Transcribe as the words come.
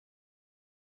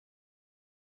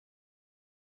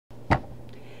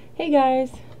Hey guys,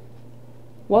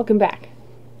 welcome back.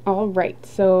 Alright,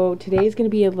 so today is going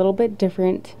to be a little bit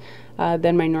different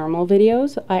than my normal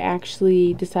videos. I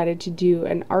actually decided to do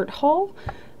an art haul,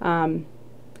 or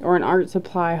an art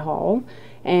supply haul,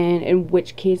 and in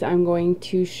which case I'm going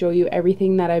to show you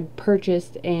everything that I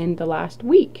purchased in the last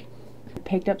week. I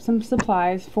picked up some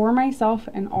supplies for myself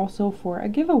and also for a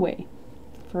giveaway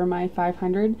for my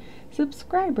 500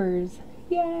 subscribers.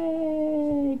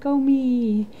 Yay! Go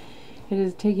me! It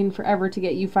has taken forever to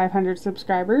get you 500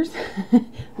 subscribers.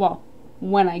 Well,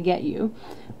 when I get you.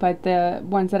 But the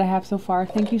ones that I have so far,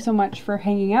 thank you so much for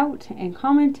hanging out and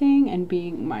commenting and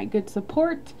being my good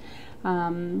support.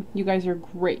 You guys are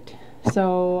great.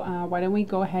 So why don't we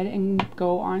go ahead and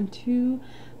go on to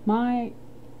my,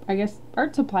 I guess,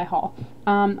 art supply haul.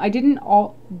 I didn't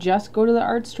just go to the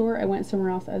art store. I went somewhere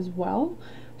else as well.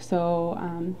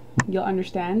 So you'll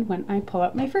understand when I pull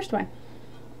up my first one.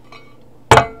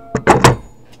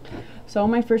 So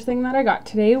my first thing that I got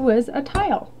today was a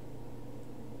tile.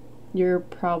 You're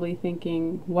probably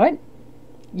thinking, what?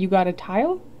 You got a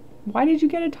tile? Why did you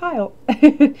get a tile?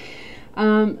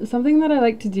 Something that I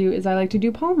like to do is I like to do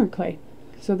polymer clay.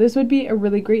 So this would be a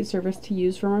really great service to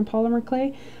use for my polymer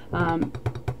clay.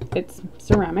 It's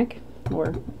ceramic or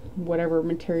whatever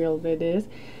material it is.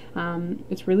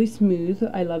 It's really smooth.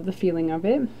 I love the feeling of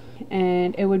it.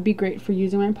 And it would be great for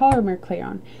using my polymer clay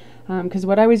on. Because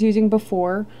what I was using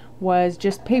before was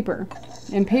just paper,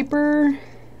 and paper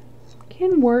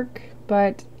can work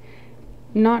but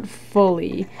not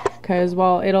fully, because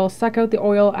while it'll suck out the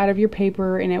oil out of your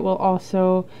paper, and it will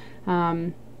also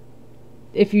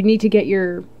if you need to get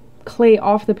your clay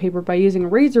off the paper by using a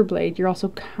razor blade, you're also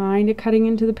kind of cutting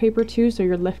into the paper too, so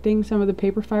you're lifting some of the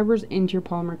paper fibers into your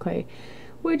polymer clay,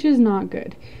 which is not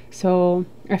good. So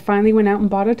I finally went out and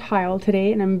bought a tile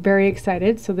today, and I'm very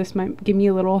excited. So this might give me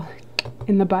a little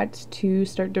in the butt to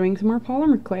start doing some more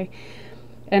polymer clay.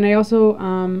 And I also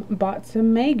bought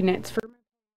some magnets for,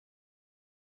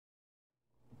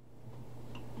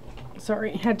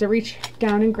 sorry, had to reach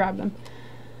down and grab them.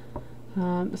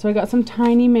 So I got some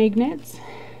tiny magnets.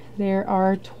 There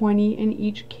are 20 in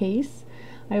each case.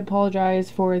 I apologize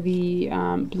for the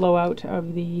blowout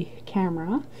of the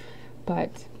camera,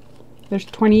 but there's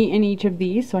 20 in each of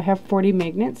these, so I have 40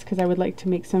 magnets because I would like to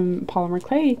make some polymer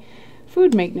clay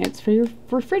food magnets for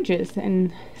fridges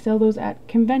and sell those at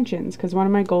conventions, because one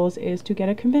of my goals is to get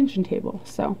a convention table.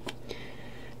 So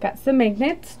got some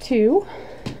magnets too.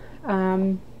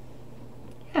 Yeah,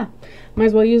 might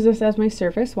as well use this as my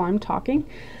surface while I'm talking.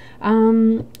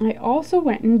 I also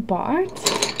went and bought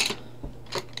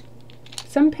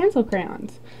some pencil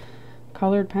crayons,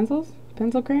 colored pencil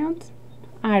crayons.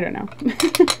 I don't know.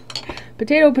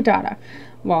 Potato patata.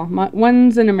 Well,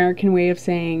 one's an American way of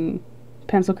saying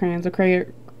pencil crayons, or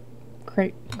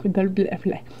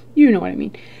you know what I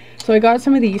mean. So I got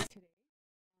some of these today.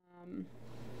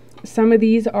 Some of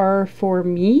these are for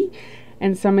me,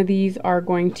 and some of these are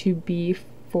going to be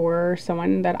for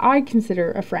someone that I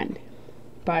consider a friend.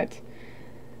 But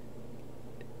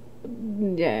we're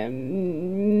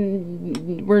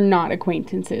not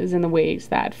acquaintances in the ways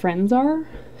that friends are.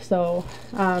 So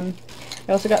I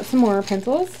also got some more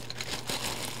pencils.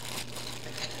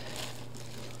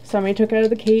 Some I took out of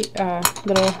the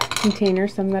little container,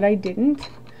 some that I didn't.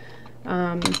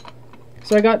 So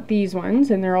I got these ones,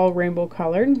 and they're all rainbow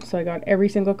colored. So I got every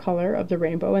single color of the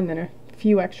rainbow, and then a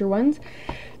few extra ones.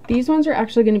 These ones are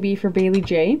actually going to be for Bailey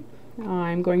J.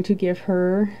 I'm going to give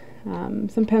her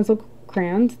some pencil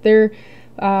crayons. They're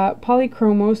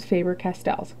Polychromos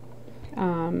Faber-Castells.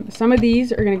 Some of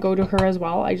these are going to go to her as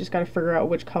well. I just got to figure out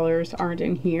which colors aren't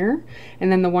in here. And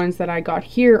then the ones that I got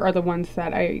here are the ones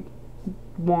that I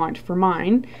want for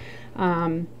mine.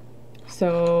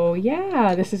 So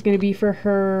yeah, this is going to be for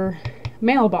her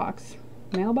mailbox.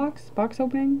 Box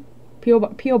opening?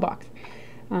 P.O. box.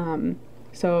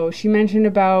 So she mentioned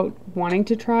about wanting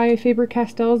to try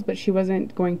Faber-Castells, but she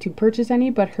wasn't going to purchase any,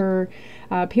 but her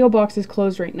P.O. box is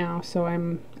closed right now, so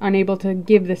I'm unable to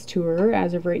give this to her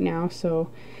as of right now, so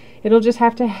it'll just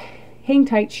have to hang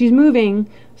tight. She's moving,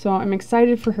 so I'm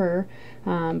excited for her,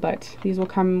 but these will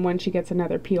come when she gets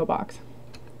another P.O. box.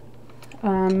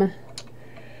 The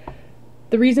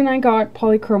reason I got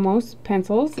Polychromos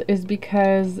pencils is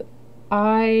because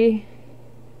I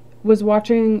was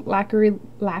watching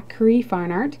Lacquery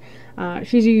Fine Art.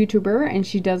 She's a YouTuber, and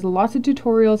she does lots of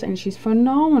tutorials, and she's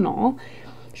phenomenal.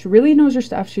 She really knows her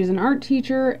stuff. She's an art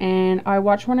teacher, and I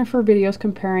watched one of her videos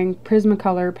comparing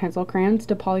Prismacolor pencil crayons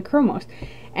to Polychromos.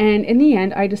 And in the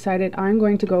end, I decided I'm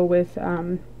going to go with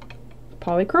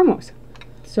Polychromos.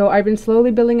 So I've been slowly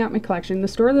building out my collection. The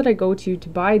store that I go to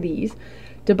buy these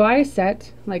To buy a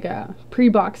set, like a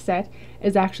pre-box set,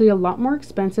 is actually a lot more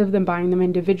expensive than buying them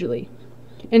individually.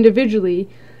 Individually,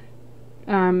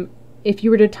 if you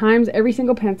were to times every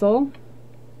single pencil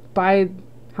by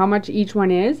how much each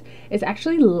one is, it's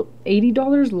actually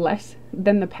 $80 less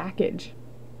than the package.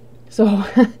 So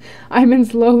I've been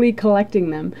slowly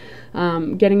collecting them,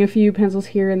 getting a few pencils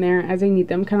here and there as I need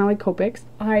them, kind of like Copics.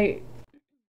 I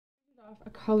got a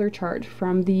color chart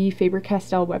from the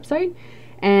Faber-Castell website,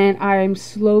 and I'm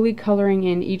slowly coloring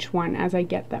in each one as I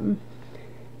get them.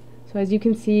 So as you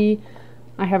can see,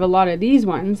 I have a lot of these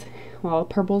ones. Well,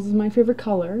 purples is my favorite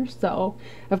color, so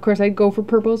of course I'd go for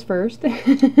purples first,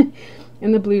 and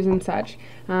the blues and such.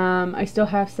 I still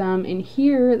have some in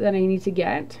here that I need to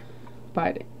get,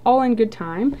 but all in good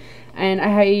time. And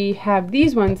I have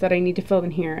these ones that I need to fill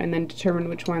in here and then determine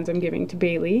which ones I'm giving to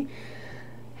Bailey.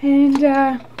 And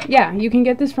yeah, you can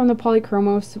get this from the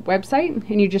Polychromos website,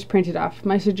 and you just print it off.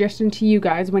 My suggestion to you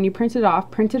guys, when you print it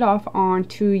off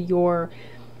onto your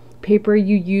paper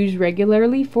you use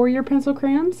regularly for your pencil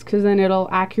crayons, because then it'll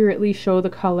accurately show the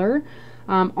color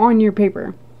on your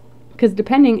paper. Because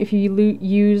depending, if you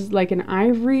use like an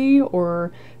ivory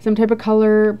or some type of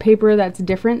color paper that's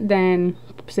different than,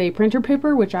 say, printer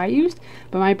paper, which I used,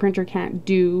 but my printer can't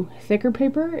do thicker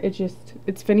paper,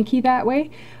 it's finicky that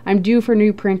way. I'm due for a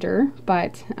new printer,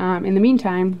 but in the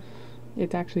meantime,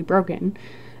 it's actually broken.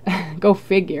 Go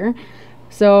figure.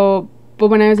 So, but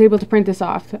when I was able to print this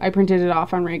off, I printed it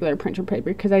off on regular printer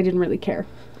paper because I didn't really care.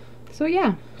 So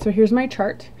yeah, so here's my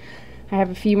chart. I have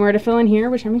a few more to fill in here,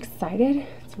 which I'm excited.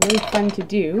 It's really fun to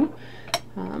do.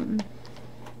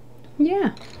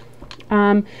 Yeah.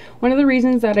 One of the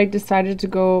reasons that I decided to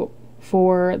go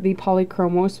for the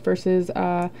Polychromos versus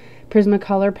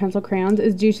Prismacolor pencil crayons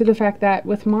is due to the fact that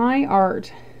with my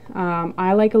art,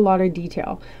 I like a lot of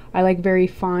detail. I like very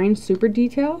fine, super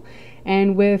detail.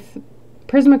 And with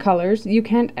Prismacolors, you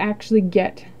can't actually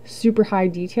get super high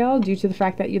detail due to the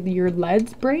fact that your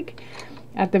leads break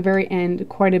at the very end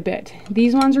quite a bit.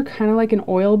 These ones are kind of like an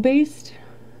oil based,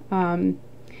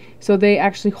 so they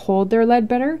actually hold their lead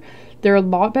better. They're a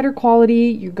lot better quality,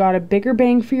 you got a bigger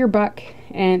bang for your buck,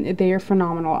 and they are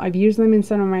phenomenal. I've used them in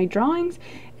some of my drawings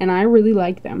and I really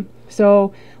like them.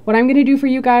 So what I'm going to do for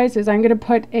you guys is I'm going to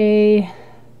put a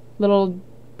little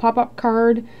pop-up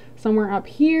card somewhere up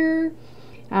here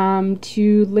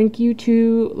to link you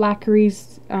to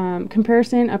Lacary's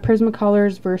comparison of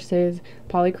Prismacolors versus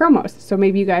Polychromos. So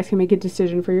maybe you guys can make a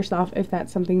decision for yourself if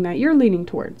that's something that you're leaning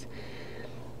towards.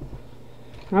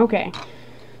 Okay.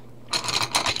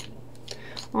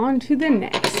 On to the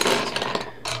next.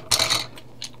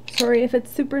 Sorry if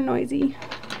it's super noisy.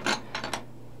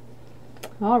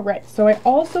 Alright, so I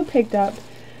also picked up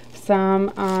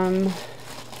some,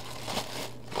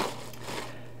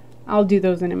 I'll do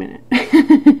those in a minute.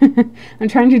 I'm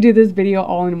trying to do this video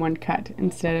all in one cut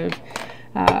instead of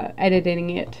editing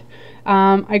it.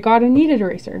 I got a kneaded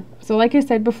eraser. So like I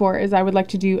said before, is I would like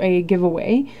to do a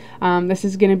giveaway. This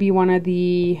is going to be one of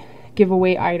the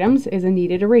giveaway items, is a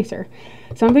kneaded eraser.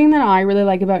 Something that I really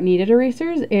like about kneaded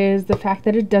erasers is the fact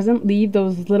that it doesn't leave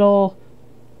those little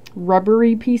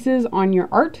rubbery pieces on your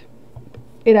art.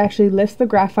 It actually lifts the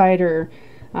graphite, or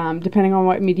depending on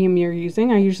what medium you're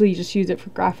using. I usually just use it for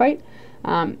graphite.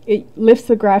 It lifts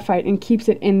the graphite and keeps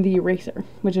it in the eraser,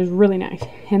 which is really nice.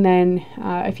 And then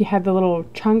if you have the little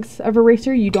chunks of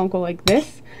eraser, you don't go like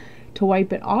this to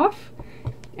wipe it off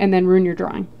and then ruin your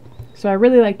drawing. So I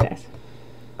really like this.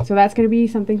 So that's going to be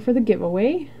something for the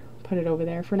giveaway. Put it over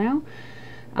there for now.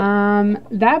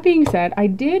 That being said, I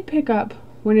did pick up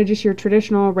one of just your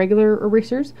traditional regular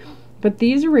erasers, but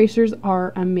these erasers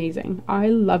are amazing. I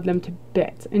love them to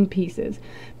bits and pieces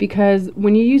because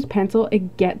when you use pencil,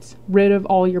 it gets rid of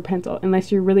all your pencil.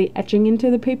 Unless you're really etching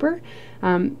into the paper,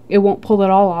 it won't pull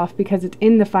it all off because it's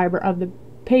in the fiber of the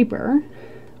paper.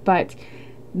 But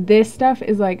this stuff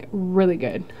is like really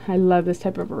good. I love this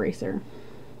type of eraser.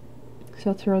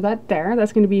 So throw that there.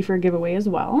 That's going to be for a giveaway as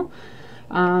well.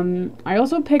 I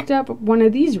also picked up one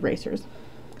of these erasers.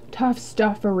 Tough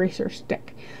Stuff eraser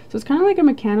stick. So it's kind of like a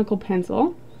mechanical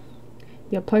pencil.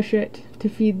 You push it to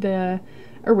feed the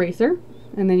eraser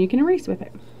and then you can erase with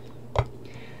it.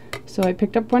 So I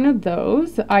picked up one of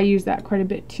those. I use that quite a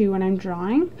bit too when I'm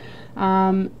drawing.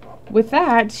 With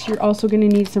that, you're also going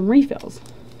to need some refills.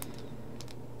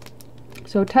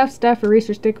 So Tough Stuff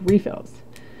eraser stick refills.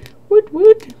 Woot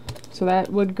woot. So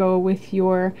that would go with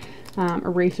your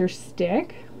eraser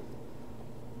stick.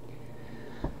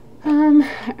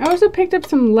 I also picked up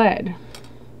some lead.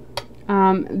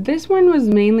 This one was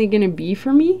mainly going to be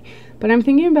for me, but I'm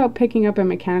thinking about picking up a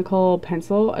mechanical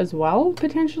pencil as well,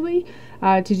 potentially,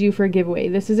 to do for a giveaway.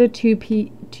 This is a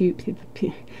 2B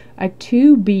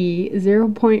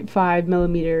 0.5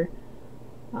 millimeter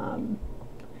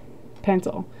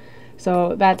pencil.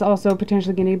 So that's also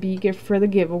potentially going to be a gift for the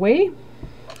giveaway.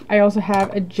 I also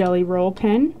have a Jelly Roll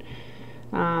pen.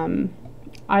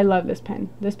 I love this pen.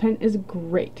 This pen is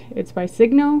great. It's by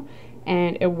Signo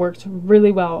and it works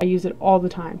really well. I use it all the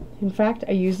time. In fact,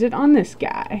 I used it on this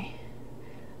guy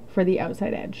for the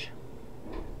outside edge.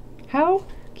 How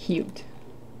cute.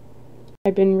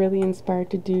 I've been really inspired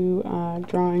to do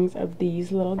drawings of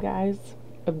these little guys,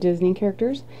 of Disney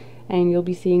characters, and you'll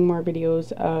be seeing more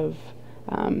videos of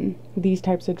these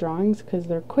types of drawings because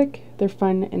they're quick, they're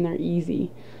fun, and they're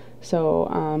easy.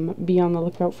 So be on the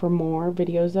lookout for more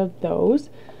videos of those.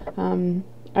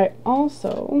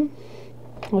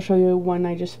 I'll show you one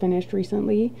I just finished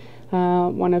recently,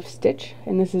 one of Stitch,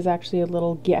 and this is actually a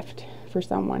little gift for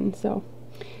someone. So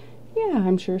yeah,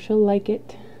 I'm sure she'll like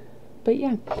it. But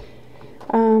yeah,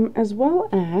 as well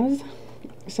as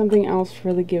something else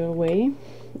for the giveaway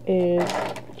is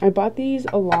I bought these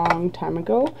a long time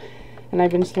ago, and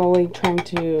I've been slowly trying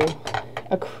to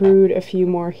accrue a few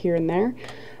more here and there,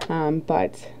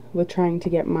 but with trying to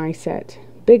get my set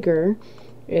bigger,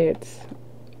 it's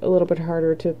a little bit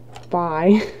harder to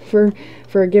buy for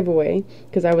a giveaway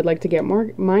because I would like to get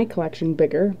my collection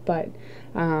bigger. But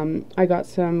I got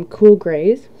some cool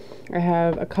grays. I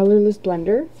have a colorless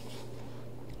blender.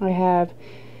 I have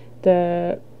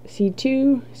the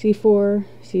C2, C4,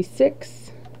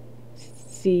 C6,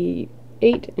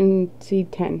 C8, and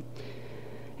C10.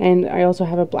 And I also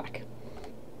have a black.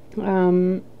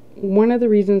 One of the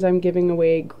reasons I'm giving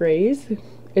away grays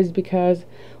is because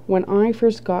when I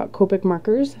first got Copic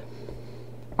markers,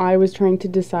 I was trying to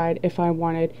decide if I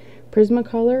wanted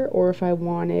Prismacolor or if I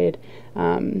wanted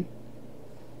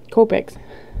Copics.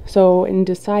 So in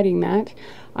deciding that,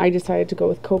 I decided to go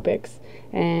with Copics.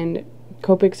 And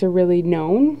Copics are really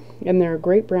known, and they're a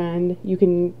great brand. You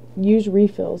can use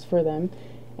refills for them,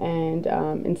 and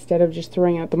instead of just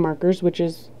throwing out the markers, which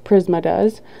is Prisma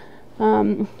does.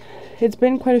 It's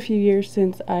been quite a few years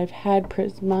since I've had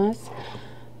Prismas,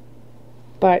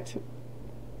 but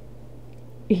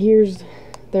here's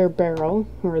their barrel,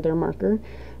 or their marker.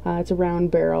 It's a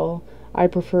round barrel. I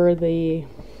prefer the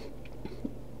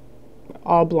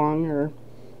oblong, or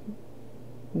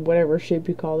whatever shape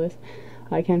you call this.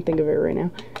 I can't think of it right now.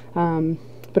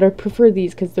 But I prefer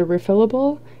these because they're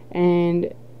refillable,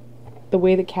 and the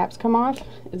way the caps come off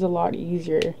is a lot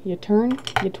easier. You turn,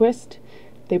 you twist,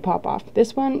 they pop off.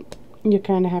 This one, you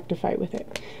kind of have to fight with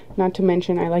it. Not to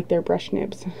mention, I like their brush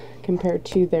nibs compared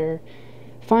to their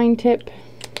fine tip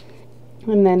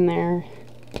and then their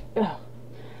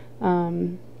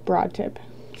broad tip.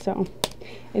 So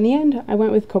in the end, I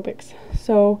went with Copics.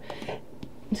 So,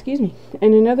 excuse me.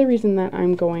 And another reason that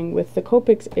I'm going with the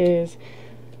Copics is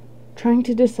trying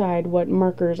to decide what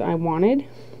markers I wanted.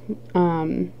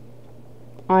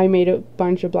 I made a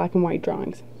bunch of black and white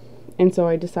drawings, and so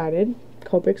I decided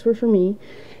Copics were for me.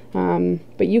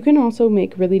 But you can also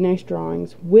make really nice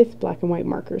drawings with black and white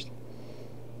markers.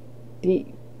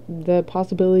 The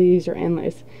possibilities are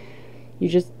endless. You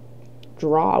just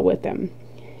draw with them,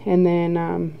 and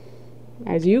then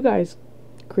as you guys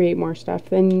create more stuff,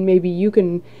 then maybe you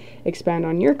can expand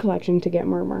on your collection to get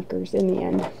more markers in the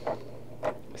end.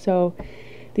 So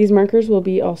these markers will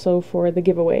be also for the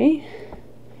giveaway.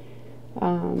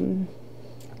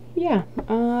 Yeah,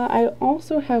 I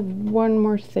also have one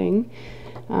more thing.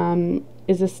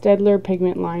 Is a Staedtler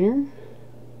pigment liner,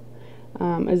 a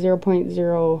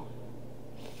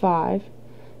 0.05.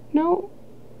 No,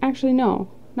 actually no,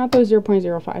 not the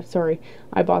 0.05, sorry,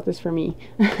 I bought this for me.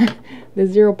 The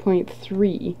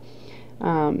 0.3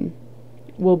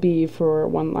 will be for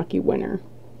one lucky winner.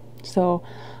 So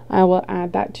I will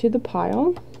add that to the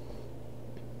pile.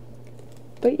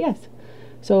 But yes,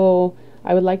 so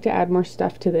I would like to add more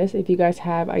stuff to this. If you guys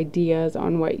have ideas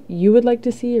on what you would like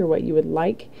to see or what you would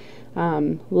like,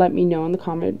 let me know in the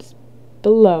comments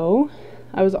below.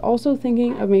 I was also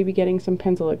thinking of maybe getting some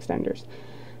pencil extenders.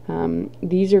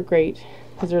 These are great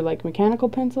because they're like mechanical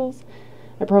pencils.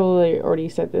 I probably already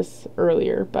said this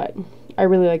earlier, but I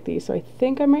really like these, so I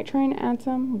think I might try and add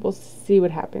some. We'll see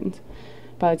what happens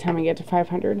by the time I get to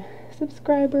 500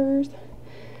 subscribers.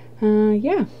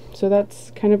 Yeah, so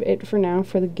that's kind of it for now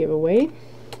for the giveaway.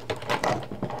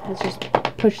 Let's just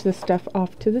push this stuff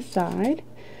off to the side.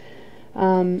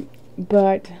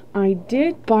 But I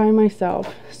did buy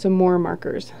myself some more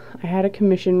markers. I had a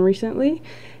commission recently,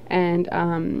 and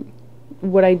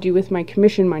what I do with my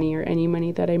commission money, or any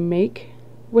money that I make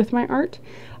with my art,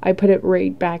 I put it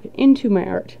right back into my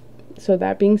art. So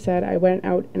that being said, I went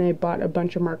out and I bought a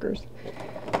bunch of markers.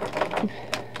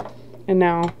 And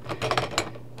now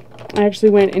I actually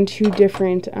went in two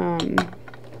different, I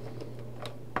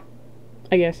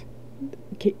guess,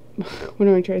 what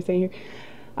am I trying to say here?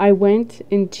 I went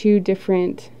in two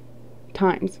different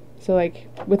times. So like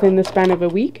within the span of a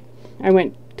week, I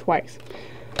went twice.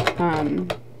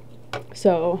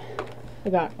 So I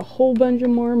got a whole bunch of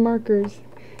more markers.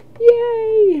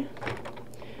 Yay!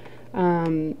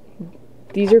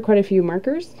 These are quite a few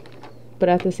markers, but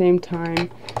at the same time,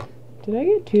 did I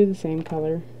get two of the same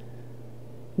color?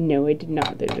 No, I did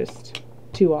not. They're just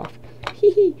two off.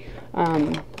 Hee.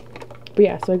 But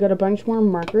yeah, so I got a bunch more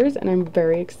markers, and I'm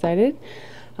very excited.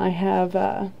 I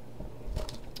have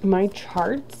my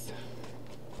charts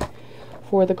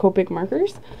for the Copic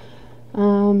markers.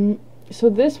 So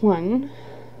this one,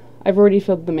 I've already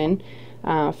filled them in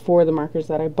for the markers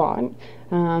that I bought.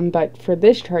 But for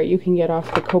this chart, you can get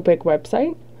off the Copic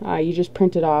website. You just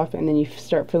print it off and then you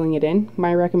start filling it in.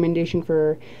 My recommendation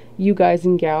for you guys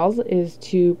and gals is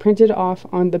to print it off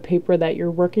on the paper that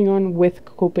you're working on with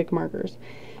Copic markers.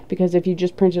 Because if you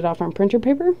just print it off on printer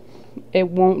paper, it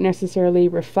won't necessarily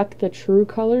reflect the true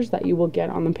colors that you will get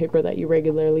on the paper that you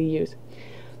regularly use.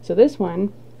 So this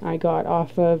one I got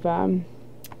off of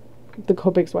the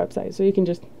Copic's website, so you can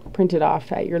just print it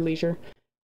off at your leisure.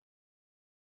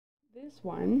 This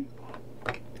one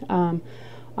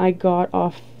I got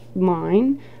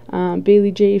offline.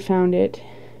 Bailey J found it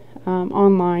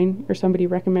online, or somebody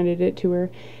recommended it to her,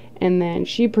 and then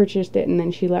she purchased it, and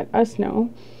then she let us know,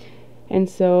 and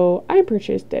so I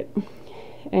purchased it,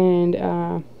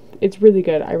 and it's really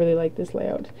good. I really like this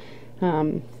layout.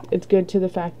 It's good to the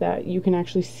fact that you can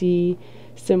actually see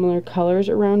similar colors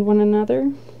around one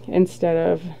another instead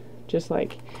of just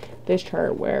like this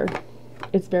chart where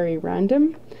it's very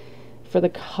random for the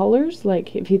colors.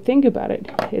 Like if you think about it,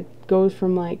 it goes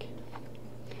from like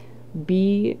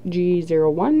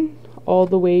BG01 all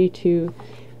the way to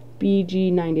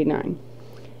BG99.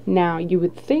 Now you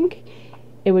would think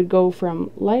it would go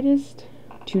from lightest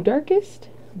to darkest,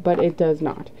 but it does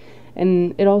not.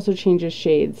 And it also changes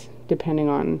shades depending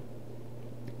on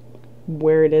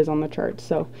where it is on the chart.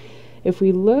 So if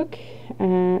we look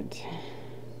at,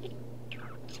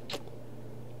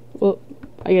 well,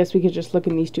 I guess we could just look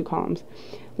in these two columns.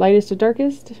 Lightest to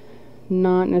darkest,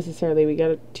 not necessarily. We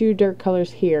got two dark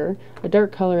colors here, a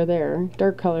dark color there,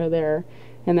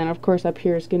 and then of course up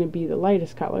here is going to be the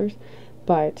lightest colors,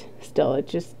 but still it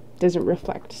just doesn't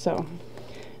reflect. So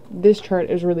this chart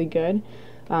is really good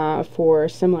for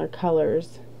similar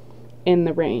colors in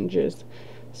the ranges.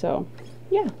 So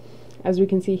yeah, as we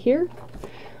can see here,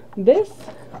 this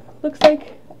looks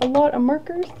like a lot of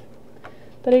markers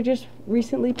that I just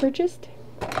recently purchased,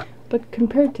 but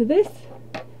compared to this,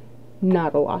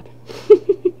 not a lot.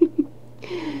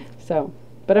 So,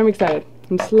 but I'm excited.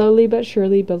 I'm slowly but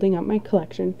surely building up my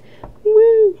collection.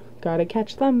 Woo! Gotta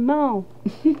catch them all.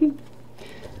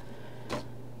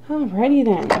 Alrighty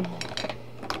then.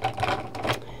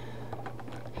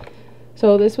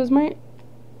 So this was my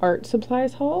art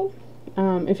supplies haul.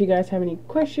 If you guys have any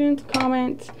questions,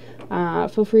 comments,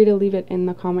 feel free to leave it in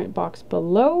the comment box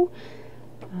below.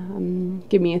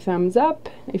 Give me a thumbs up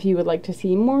if you would like to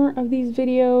see more of these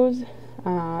videos.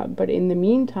 But in the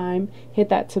meantime, hit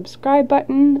that subscribe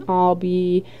button. I'll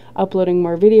be uploading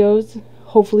more videos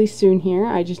hopefully soon here.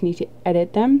 I just need to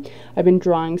edit them. I've been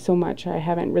drawing so much I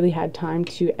haven't really had time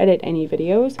to edit any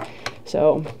videos.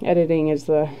 So editing is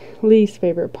the least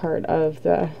favorite part of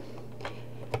the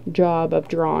job of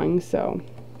drawing. So,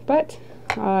 but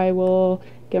I will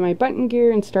get my button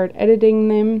gear and start editing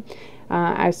them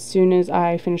as soon as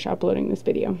I finish uploading this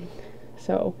video.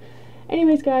 So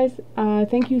anyways guys,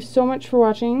 thank you so much for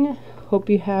watching. Hope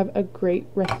you have a great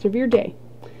rest of your day.